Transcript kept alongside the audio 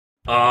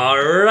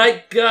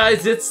Alright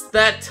guys, it's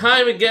that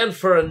time again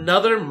for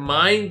another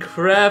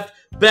Minecraft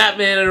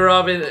Batman and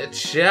Robin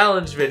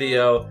challenge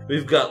video.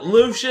 We've got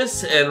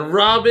Lucius and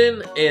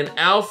Robin and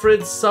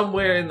Alfred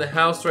somewhere in the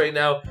house right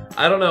now.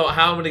 I don't know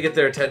how I'm going to get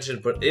their attention,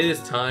 but it is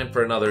time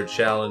for another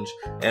challenge.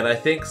 And I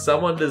think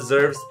someone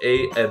deserves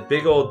a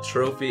big old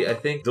trophy. I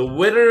think the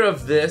winner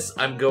of this,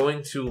 I'm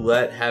going to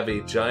let have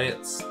a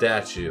giant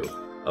statue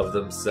of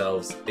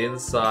themselves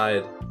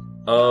inside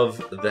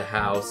of the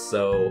house.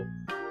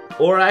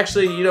 Or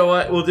actually, you know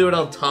what? We'll do it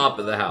on top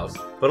of the house.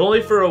 But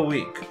only for a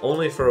week.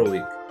 Only for a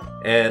week.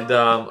 And,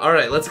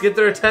 alright, let's get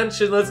their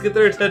attention. Let's get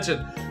their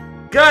attention.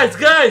 Guys,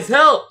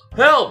 help!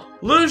 Help!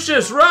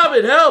 Lucius,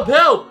 Robin, help!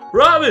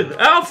 Robin,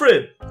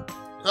 Alfred!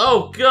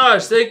 Oh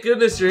gosh, thank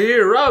goodness you're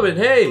here. Robin,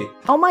 hey!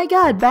 Oh my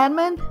god,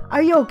 Batman,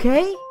 are you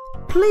okay?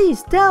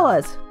 Please tell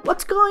us,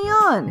 what's going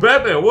on?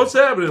 Batman, what's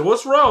happening?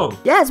 What's wrong?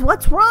 Yes,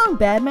 what's wrong,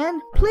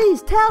 Batman?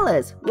 Please tell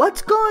us,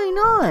 what's going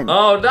on?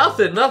 Oh,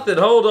 nothing.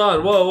 Hold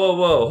on.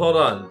 Whoa. Hold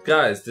on.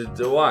 Guys,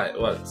 why?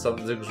 What?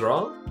 Something's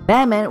wrong?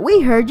 Batman,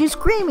 we heard you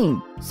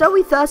screaming, so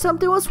we thought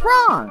something was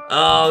wrong.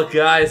 Oh,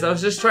 guys, I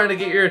was just trying to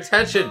get your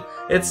attention.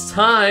 It's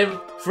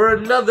time for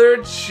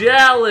another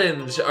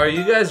challenge. Are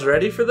you guys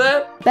ready for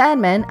that?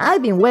 Batman,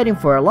 I've been waiting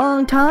for a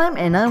long time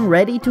and I'm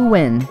ready to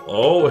win.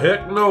 Oh,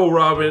 heck no,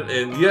 Robin.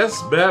 And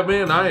yes,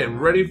 Batman, I am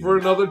ready for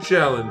another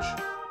challenge.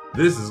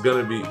 This is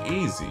gonna be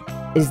easy.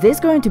 Is this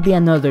going to be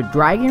another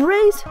dragon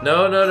race?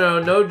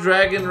 No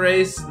dragon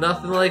race,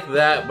 nothing like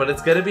that, but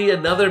it's gonna be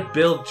another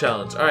build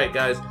challenge. Alright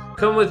guys,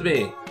 come with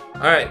me.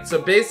 Alright,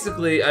 so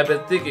basically I've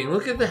been thinking,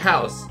 look at the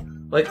house.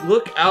 Like,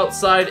 look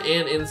outside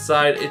and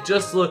inside, it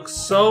just looks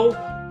so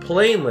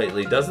plain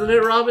lately, doesn't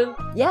it, Robin?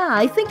 Yeah,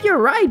 I think you're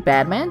right,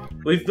 Batman.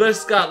 We've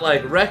just got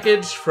like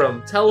wreckage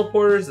from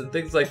teleporters and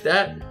things like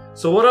that.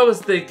 So what I was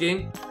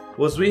thinking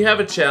was we have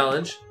a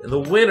challenge and the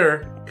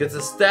winner gets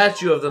a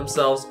statue of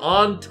themselves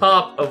on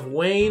top of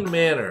Wayne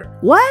Manor.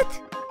 What?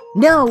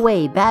 No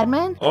way,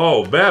 Batman.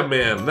 Oh,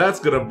 Batman, that's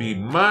gonna be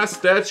my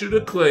statue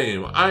to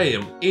claim. I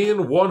am in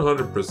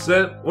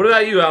 100%. What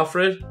about you,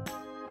 Alfred?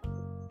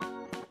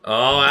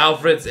 Oh,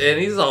 Alfred's in.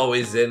 He's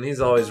always in.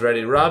 He's always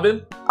ready.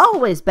 Robin?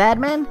 Always,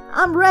 Batman.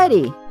 I'm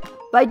ready.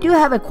 But I do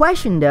have a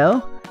question,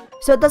 though.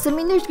 So does it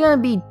mean there's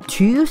gonna be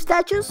two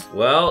statues?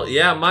 Well,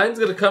 yeah, mine's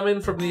gonna come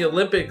in from the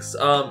Olympics.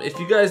 If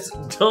you guys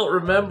don't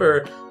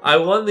remember, I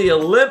won the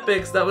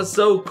Olympics. That was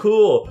so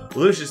cool.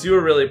 Lucius, you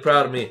were really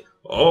proud of me.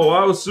 Oh,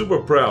 I was super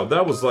proud.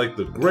 That was like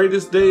the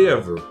greatest day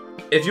ever.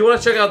 If you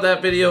want to check out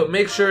that video,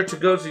 make sure to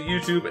go to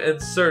YouTube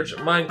and search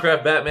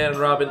Minecraft Batman and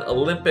Robin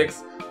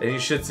Olympics, and you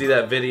should see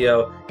that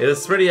video. It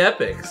is pretty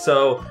epic.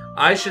 So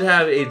I should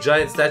have a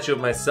giant statue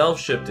of myself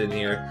shipped in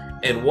here,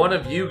 and one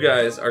of you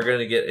guys are going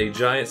to get a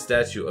giant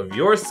statue of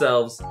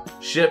yourselves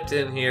shipped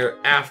in here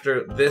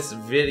after this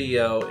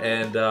video.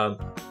 And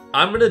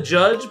I'm going to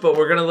judge, but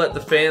we're going to let the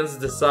fans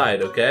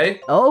decide,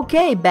 okay?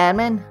 Okay,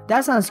 Batman.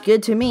 That sounds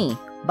good to me.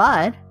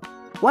 But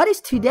what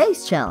is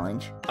today's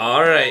challenge?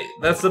 Alright,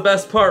 that's the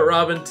best part,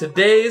 Robin.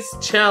 Today's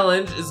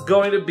challenge is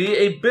going to be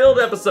a build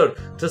episode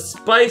to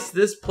spice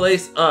this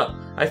place up.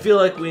 I feel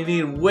like we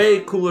need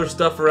way cooler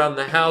stuff around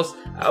the house,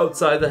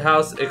 outside the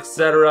house,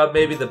 etc.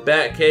 Maybe the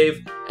bat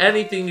cave,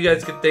 anything you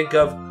guys can think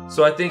of.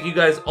 So I think you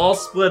guys all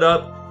split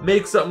up,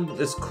 make something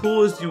as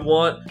cool as you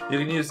want. You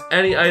can use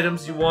any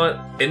items you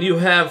want, and you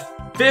have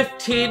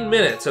 15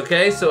 minutes,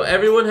 okay? So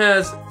everyone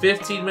has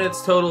 15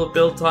 minutes total of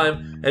build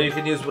time, and you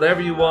can use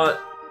whatever you want.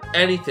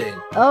 Anything.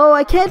 Oh,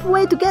 I can't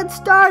wait to get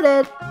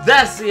started.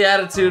 That's the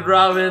attitude,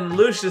 Robin.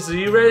 Lucius, are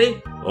you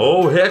ready?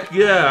 Oh, heck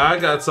yeah, I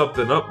got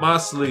something up my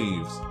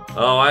sleeves.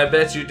 Oh, I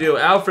bet you do.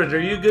 Alfred, are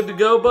you good to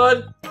go,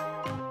 bud?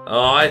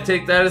 Oh, I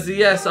take that as a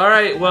yes.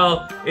 Alright,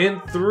 well,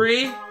 in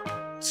 3,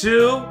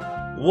 2,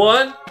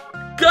 1,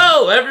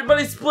 go!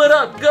 Everybody split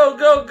up.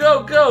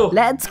 Go.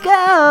 Let's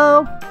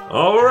go.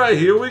 Alright,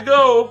 here we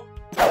go.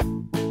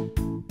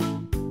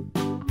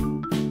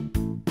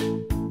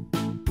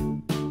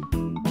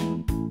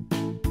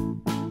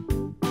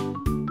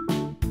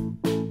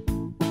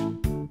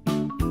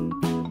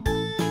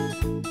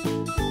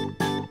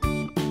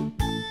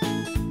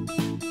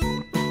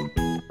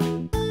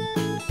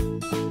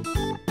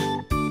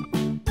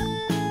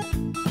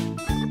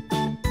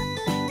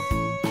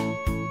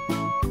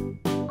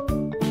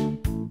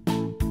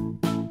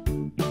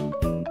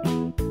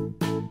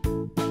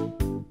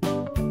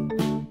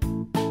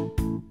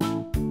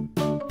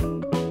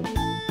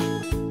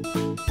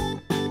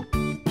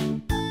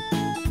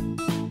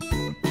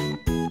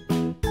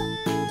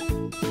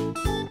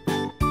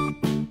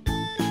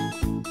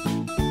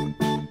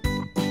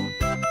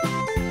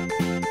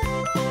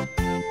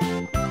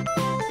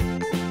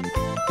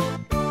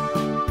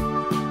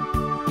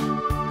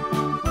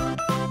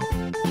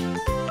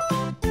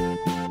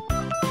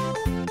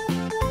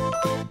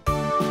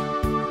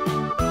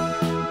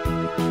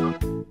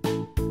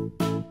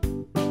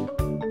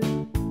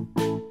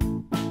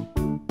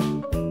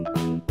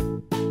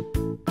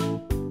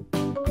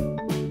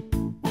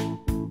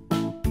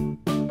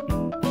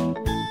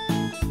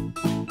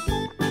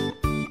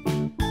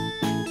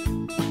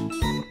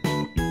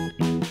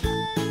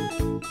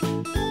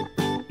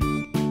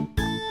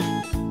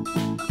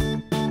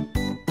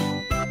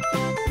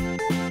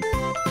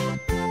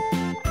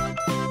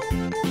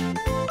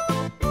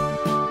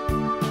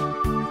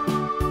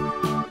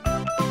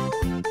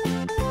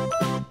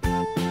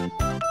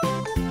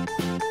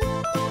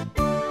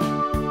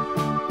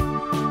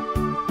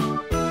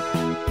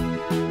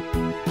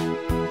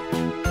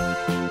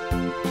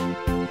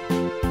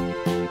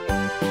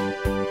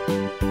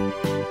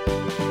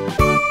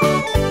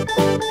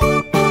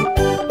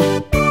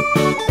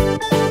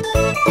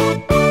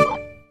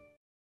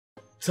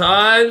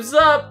 Time's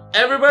up!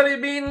 Everybody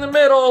be in the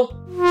middle!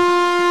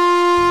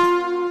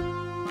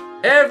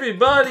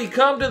 Everybody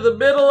come to the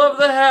middle of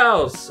the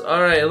house!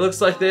 Alright, it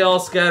looks like they all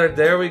scattered.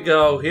 There we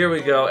go. Here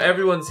we go.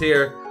 Everyone's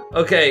here.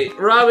 Okay,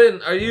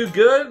 Robin, are you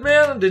good,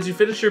 man? Did you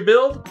finish your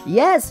build?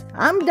 Yes,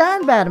 I'm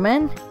done,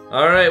 Batman.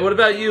 Alright, what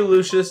about you,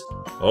 Lucius?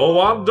 Oh,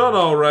 I'm done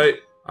all right.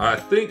 I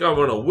think I'm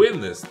gonna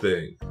win this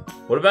thing.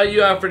 What about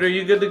you, Alfred? Are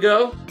you good to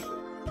go?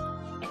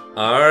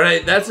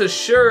 Alright, that's a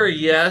sure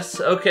yes.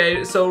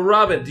 Okay, so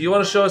Robin, do you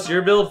want to show us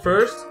your build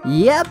first?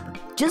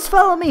 Yep, just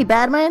follow me,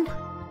 Batman.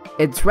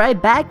 It's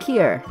right back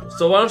here.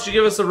 So why don't you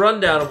give us a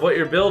rundown of what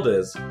your build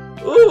is?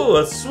 Ooh,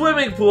 a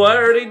swimming pool, I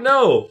already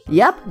know.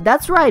 Yep,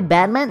 that's right,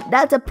 Batman.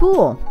 That's a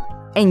pool.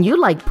 And you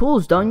like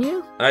pools, don't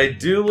you? I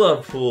do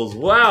love pools.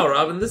 Wow,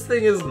 Robin, this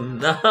thing is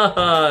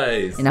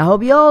nice. And I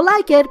hope you all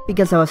like it,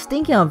 because I was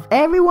thinking of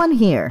everyone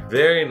here.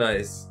 Very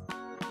nice.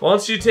 Why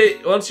don't you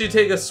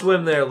take a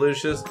swim there,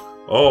 Lucius?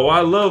 Oh, I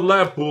love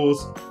lap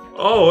pools.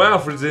 Oh,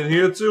 Alfred's in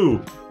here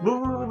too.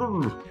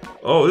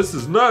 Oh, this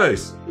is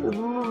nice.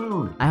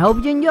 I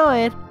hope you enjoy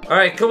it.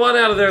 Alright, come on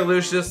out of there,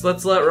 Lucius.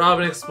 Let's let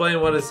Robin explain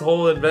what his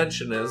whole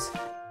invention is.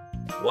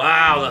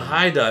 Wow, the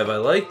high dive. I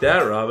like that,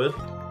 Robin.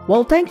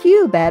 Well, thank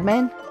you,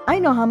 Batman. I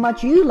know how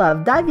much you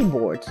love diving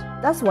boards.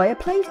 That's why I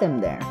placed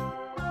them there.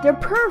 They're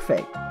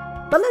perfect.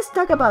 But let's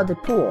talk about the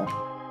pool.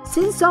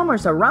 Since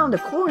summer's around the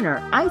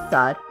corner, I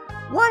thought,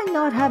 why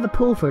not have a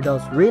pool for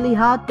those really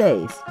hot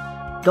days?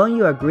 Don't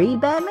you agree,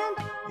 Batman?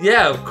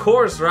 Yeah, of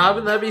course,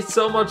 Robin. That'd be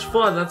so much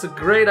fun. That's a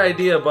great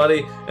idea,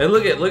 buddy. And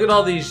look at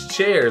all these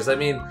chairs. I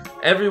mean,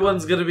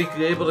 everyone's gonna be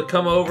able to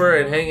come over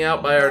and hang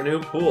out by our new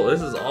pool.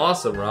 This is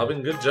awesome,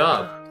 Robin. Good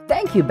job.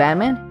 Thank you,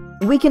 Batman.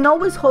 We can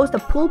always host a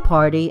pool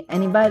party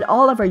and invite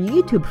all of our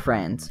YouTube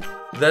friends.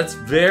 That's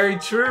very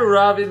true,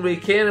 Robin. We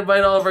can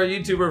invite all of our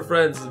YouTuber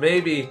friends.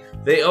 Maybe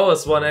they owe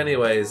us one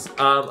anyways.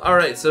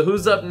 Alright, so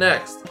who's up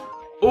next?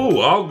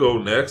 Oh, I'll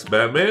go next,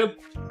 Batman.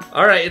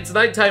 Alright, it's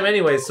nighttime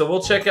anyway, so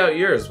we'll check out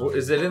yours.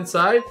 Is it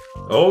inside?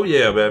 Oh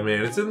yeah,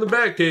 Batman, it's in the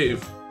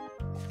Batcave.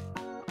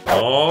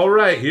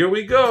 Alright, here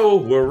we go.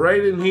 We're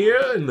right in here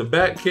in the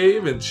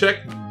Batcave, and check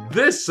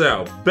this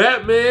out.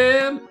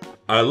 Batman,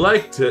 I'd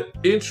like to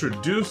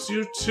introduce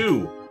you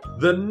to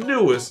the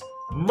newest,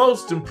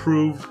 most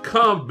improved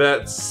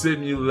combat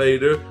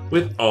simulator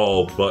with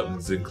all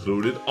buttons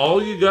included.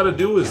 All you gotta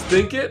do is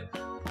think it,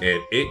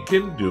 and it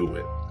can do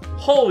it.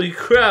 Holy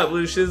crap,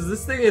 Lucius,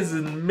 this thing is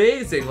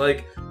amazing.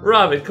 Like,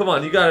 Robin, come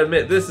on, you gotta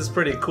admit, this is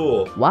pretty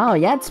cool. Wow,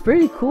 yeah, it's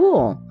pretty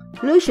cool.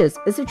 Lucius,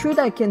 is it true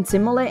that it can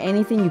simulate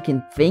anything you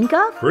can think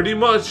of? Pretty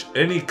much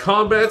any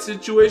combat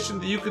situation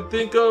that you could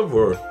think of,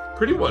 or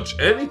pretty much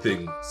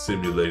anything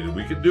simulated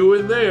we could do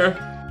in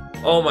there.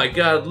 Oh my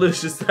god,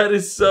 Lucius, that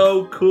is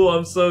so cool.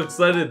 I'm so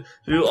excited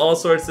to do all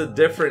sorts of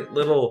different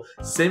little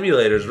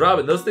simulators.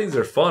 Robin, those things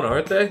are fun,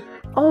 aren't they?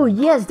 Oh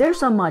yes, they're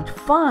so much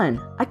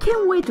fun. I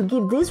can't wait to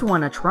give this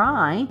one a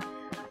try.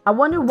 I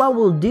wonder what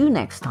we'll do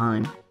next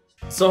time.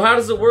 So how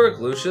does it work,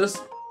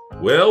 Lucius?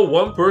 Well,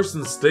 one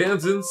person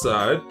stands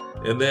inside,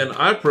 and then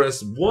I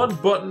press one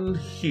button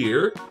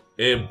here,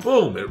 and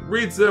boom, it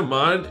reads their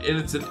mind, and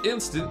it's an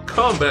instant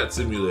combat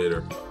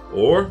simulator.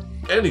 Or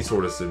any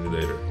sort of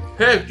simulator.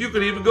 Heck, you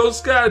could even go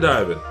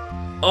skydiving.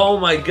 Oh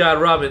my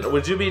god, Robin,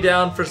 would you be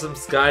down for some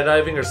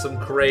skydiving or some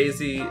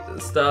crazy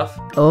stuff?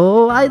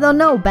 Oh, I don't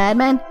know,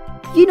 Batman.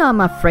 You know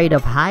I'm afraid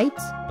of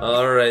heights.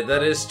 Alright,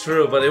 that is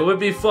true, but it would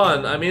be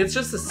fun. I mean, it's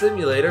just a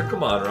simulator.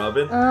 Come on,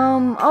 Robin.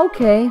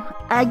 Okay.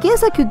 I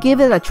guess I could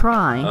give it a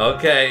try.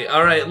 Okay,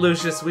 alright,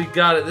 Lucius, we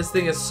got it. This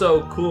thing is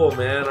so cool,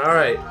 man.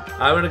 Alright,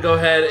 I'm gonna go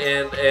ahead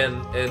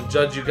and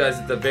judge you guys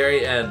at the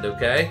very end,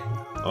 okay?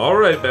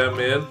 Alright,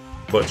 Batman,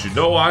 but you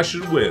know I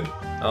should win.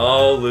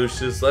 Oh,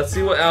 Lucius, let's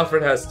see what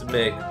Alfred has to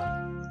make.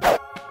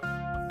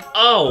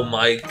 Oh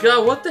my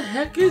god, what the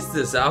heck is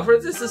this,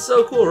 Alfred? This is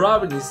so cool.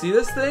 Robin, you see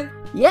this thing?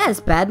 Yes,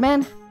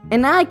 Batman.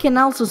 And I can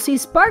also see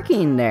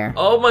Sparky in there.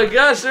 Oh my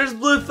gosh, there's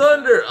Blue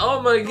Thunder.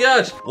 Oh my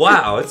gosh.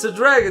 Wow, it's a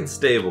dragon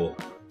stable.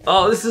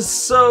 Oh, this is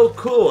so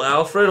cool,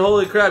 Alfred.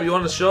 Holy crap, you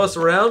want to show us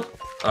around?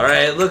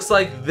 Alright, it looks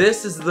like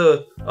this is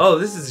the... Oh,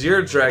 this is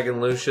your dragon,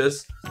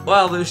 Lucius.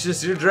 Wow,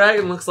 Lucius, your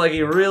dragon looks like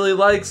he really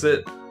likes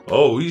it.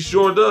 Oh, he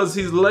sure does.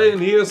 He's laying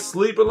here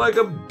sleeping like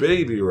a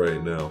baby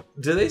right now.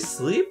 Do they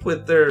sleep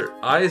with their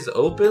eyes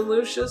open,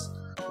 Lucius?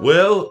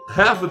 Well,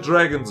 half a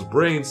dragon's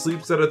brain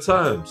sleeps at a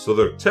time, so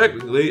they're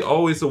technically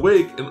always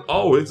awake and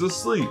always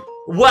asleep.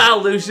 Wow,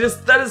 Lucius,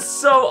 that is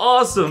so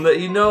awesome that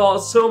you know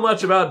so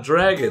much about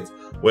dragons.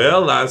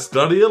 Well, I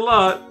study a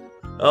lot.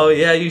 Oh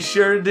yeah, you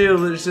sure do,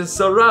 Lucius.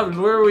 So Robin,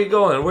 where are we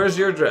going? Where's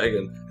your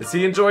dragon? Is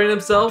he enjoying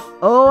himself?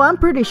 Oh, I'm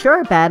pretty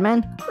sure,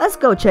 Batman. Let's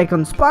go check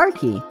on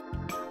Sparky.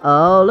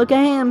 Oh, look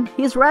at him.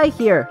 He's right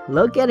here.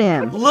 Look at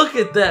him. Look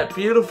at that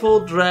beautiful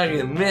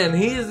dragon. Man,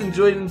 he is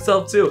enjoying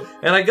himself too.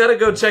 And I gotta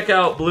go check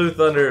out Blue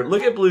Thunder.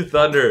 Look at Blue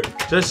Thunder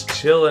just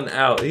chilling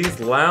out. He's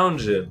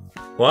lounging.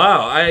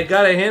 Wow, I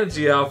gotta hand it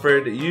to you,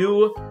 Alfred.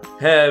 You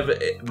have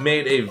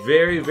made a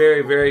very,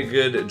 very, very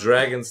good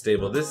dragon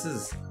stable. This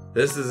is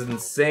This is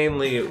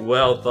insanely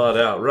well thought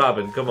out.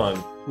 Robin, come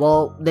on.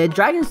 Well, the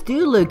dragons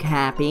do look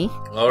happy.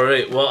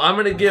 Alright, well, I'm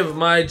gonna give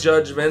my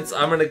judgments.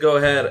 I'm gonna go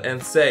ahead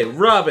and say,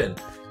 Robin,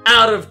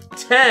 out of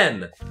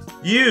 10,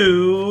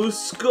 you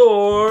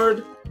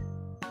scored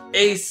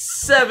a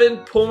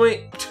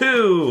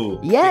 7.2.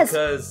 Yes.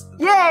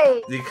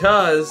 Yay!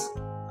 Because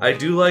I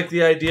do like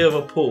the idea of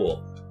a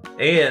pool.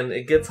 And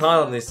it gets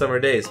hot on these summer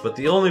days. But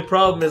the only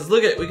problem is,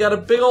 look at, we got a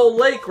big old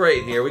lake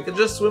right here. We could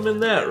just swim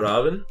in that,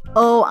 Robin.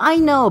 Oh, I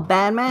know,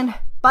 Batman.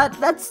 But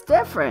that's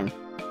different.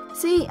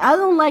 See, I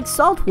don't like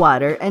salt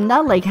water, and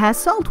that lake has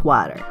salt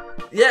water.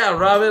 Yeah,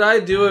 Robin, I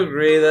do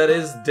agree. That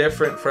is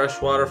different,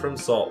 fresh water from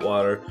salt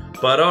water.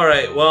 But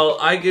alright, well,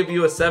 I give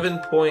you a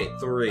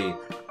 7.3.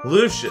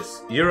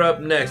 Lucius, you're up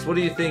next. What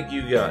do you think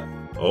you got?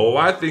 Oh,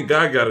 I think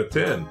I got a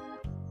 10.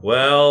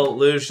 Well,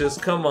 Lucius,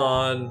 come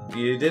on.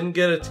 You didn't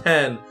get a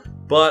 10,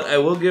 but I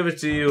will give it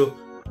to you.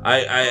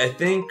 I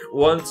think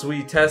once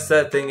we test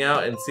that thing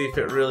out and see if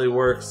it really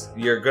works,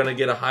 you're going to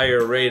get a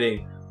higher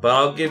rating. But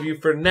I'll give you,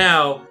 for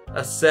now,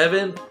 a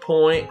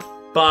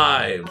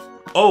 7.5.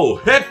 Oh,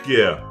 heck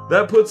yeah!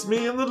 That puts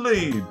me in the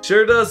lead.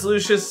 Sure does,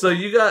 Lucius. So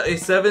you got a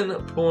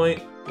 7.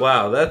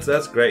 Wow,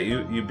 that's great.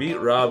 You beat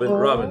Robin.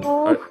 Robin.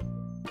 All right.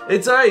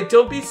 It's alright.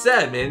 Don't be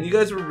sad, man. You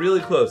guys were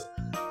really close.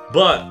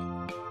 But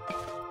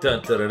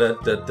dun, dun, dun,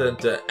 dun, dun,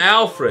 dun.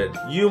 Alfred,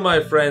 you,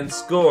 my friend,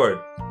 scored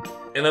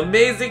an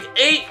amazing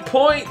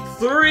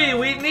 8.3.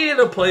 We needed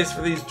a place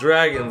for these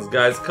dragons,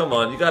 guys. Come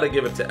on, you gotta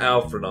give it to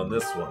Alfred on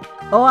this one.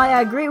 Oh,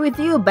 I agree with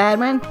you,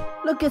 Batman.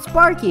 Look at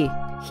Sparky.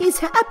 He's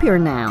happier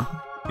now.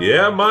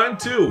 Yeah, mine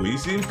too. He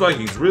seems like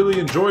he's really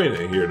enjoying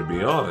it here, to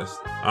be honest.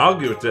 I'll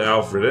give it to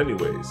Alfred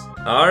anyways.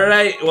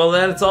 Alright, well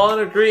then it's all in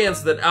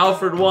agreement that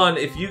Alfred won.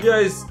 If you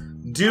guys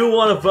do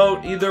want to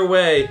vote either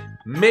way,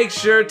 make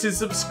sure to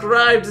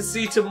subscribe to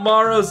see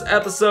tomorrow's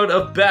episode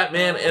of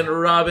Batman and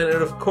Robin.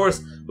 And of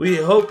course, we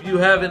hope you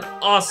have an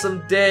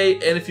awesome day.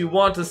 And if you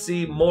want to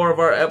see more of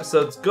our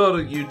episodes, go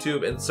to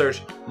YouTube and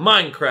search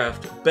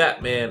Minecraft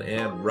Batman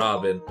and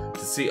Robin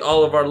to see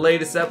all of our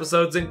latest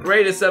episodes and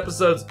greatest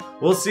episodes.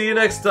 We'll see you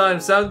next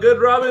time. Sound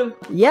good, Robin?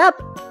 Yep,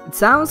 it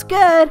sounds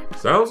good.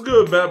 Sounds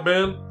good,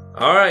 Batman.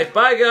 Alright,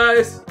 bye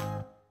guys.